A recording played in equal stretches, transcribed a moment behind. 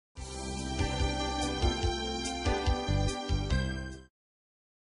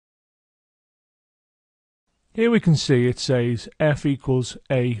Here we can see it says f equals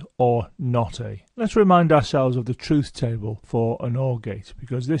a or not a. Let's remind ourselves of the truth table for an OR gate,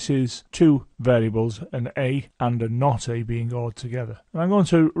 because this is two variables, an a and a not a, being ORed together. And I'm going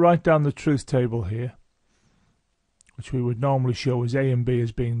to write down the truth table here, which we would normally show as a and b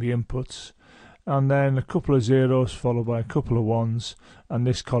as being the inputs, and then a couple of zeros followed by a couple of ones, and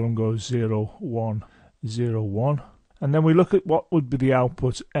this column goes 0, 1, 0, 1. And then we look at what would be the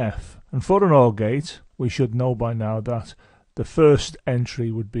output f. And for an OR gate, we should know by now that the first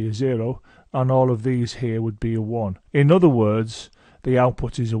entry would be a 0 and all of these here would be a 1. In other words, the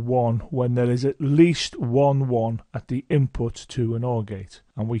output is a 1 when there is at least one 1 at the input to an OR gate.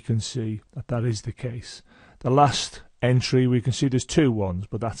 And we can see that that is the case. The last entry, we can see there's two 1s,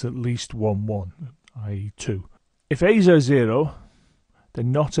 but that's at least one 1, i.e. 2. If a is a 0,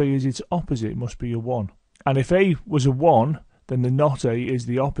 then not a is its opposite, it must be a 1. And if a was a 1, then the not a is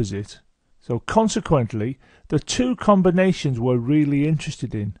the opposite. So consequently, the two combinations we're really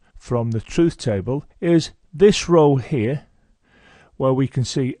interested in from the truth table is this row here, where we can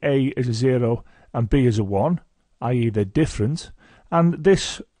see a is a 0 and b is a 1, i.e. they're different, and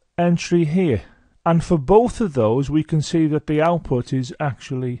this entry here. And for both of those, we can see that the output is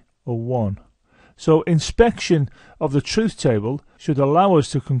actually a 1. So inspection of the truth table should allow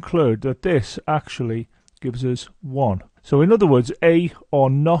us to conclude that this actually gives us 1. So in other words, a or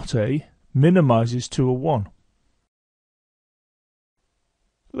not a minimizes to a 1.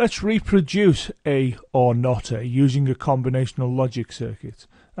 Let's reproduce a or not a using a combinational logic circuit.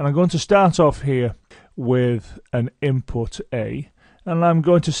 And I'm going to start off here with an input a, and I'm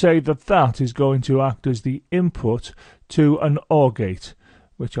going to say that that is going to act as the input to an OR gate,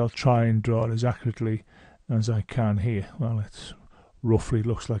 which I'll try and draw as accurately as I can here. Well, it roughly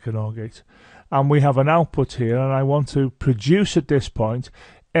looks like an OR gate. And we have an output here, and I want to produce at this point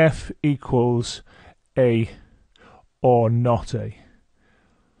f equals a or not a.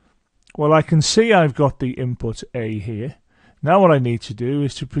 Well, I can see I've got the input a here. Now what I need to do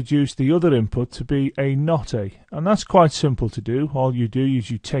is to produce the other input to be a not a. And that's quite simple to do. All you do is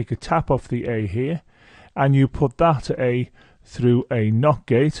you take a tap off the a here, and you put that a through a NOT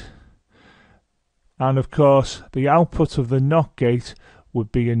gate. And of course, the output of the NOT gate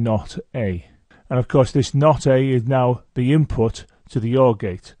would be a not a. And of course, this not a is now the input to the OR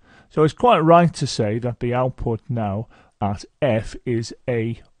gate. So it's quite right to say that the output now at f is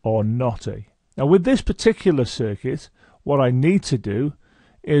a or not a. Now with this particular circuit, what I need to do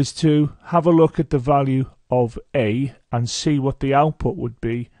is to have a look at the value of a and see what the output would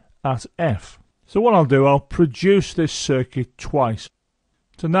be at f. So what I'll do, I'll produce this circuit twice.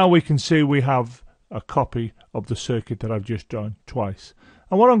 So now we can see we have a copy of the circuit that I've just done twice.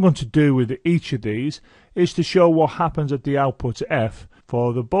 And what I'm going to do with each of these is to show what happens at the output f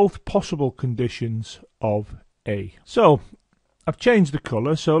for the both possible conditions of a. So I've changed the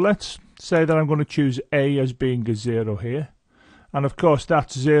colour, so let's say that I'm going to choose a as being a 0 here. And of course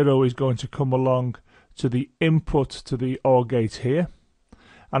that 0 is going to come along to the input to the OR gate here.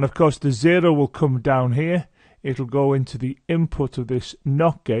 And of course the 0 will come down here, it'll go into the input of this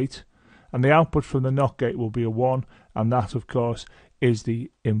NOT gate, and the output from the NOT gate will be a 1, and that of course is the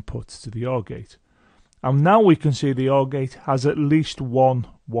input to the OR gate. And now we can see the OR gate has at least one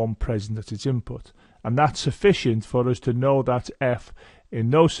 1 present at its input, and that's sufficient for us to know that f in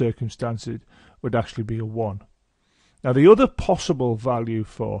those circumstances would actually be a 1. Now the other possible value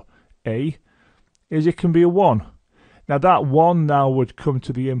for a is it can be a 1. Now that 1 now would come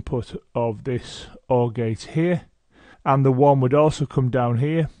to the input of this OR gate here, and the 1 would also come down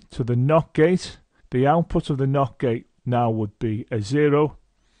here to the NOT gate. The output of the NOT gate now would be a 0.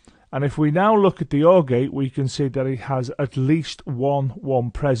 And if we now look at the OR gate, we can see that it has at least one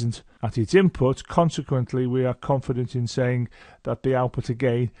 1 present at its input. Consequently, we are confident in saying that the output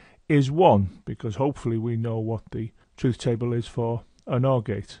again is 1, because hopefully we know what the truth table is for an OR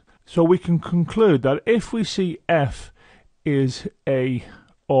gate. So we can conclude that if we see f is a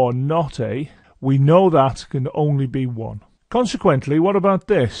or not a, we know that can only be 1. Consequently, what about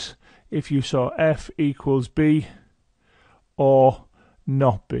this? If you saw f equals b or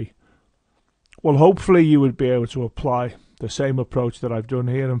not b. Well, hopefully you would be able to apply the same approach that I've done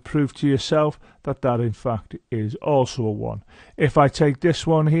here and prove to yourself that that in fact is also a 1. If I take this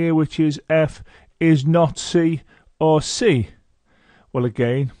one here, which is f is not c or c, well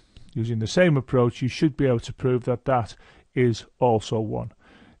again, using the same approach, you should be able to prove that that is also 1.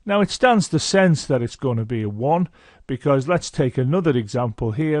 Now it stands to sense that it's going to be a 1, because let's take another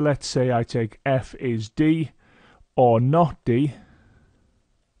example here. Let's say I take f is d or not d.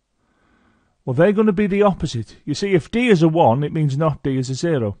 Well, they're going to be the opposite. You see, if d is a 1, it means not d is a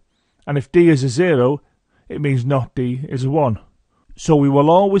 0. And if d is a 0, it means not D is a 1. So we will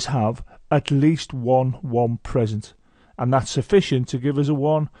always have at least one 1 present, and that's sufficient to give us a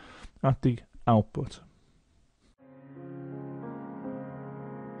 1 at the output.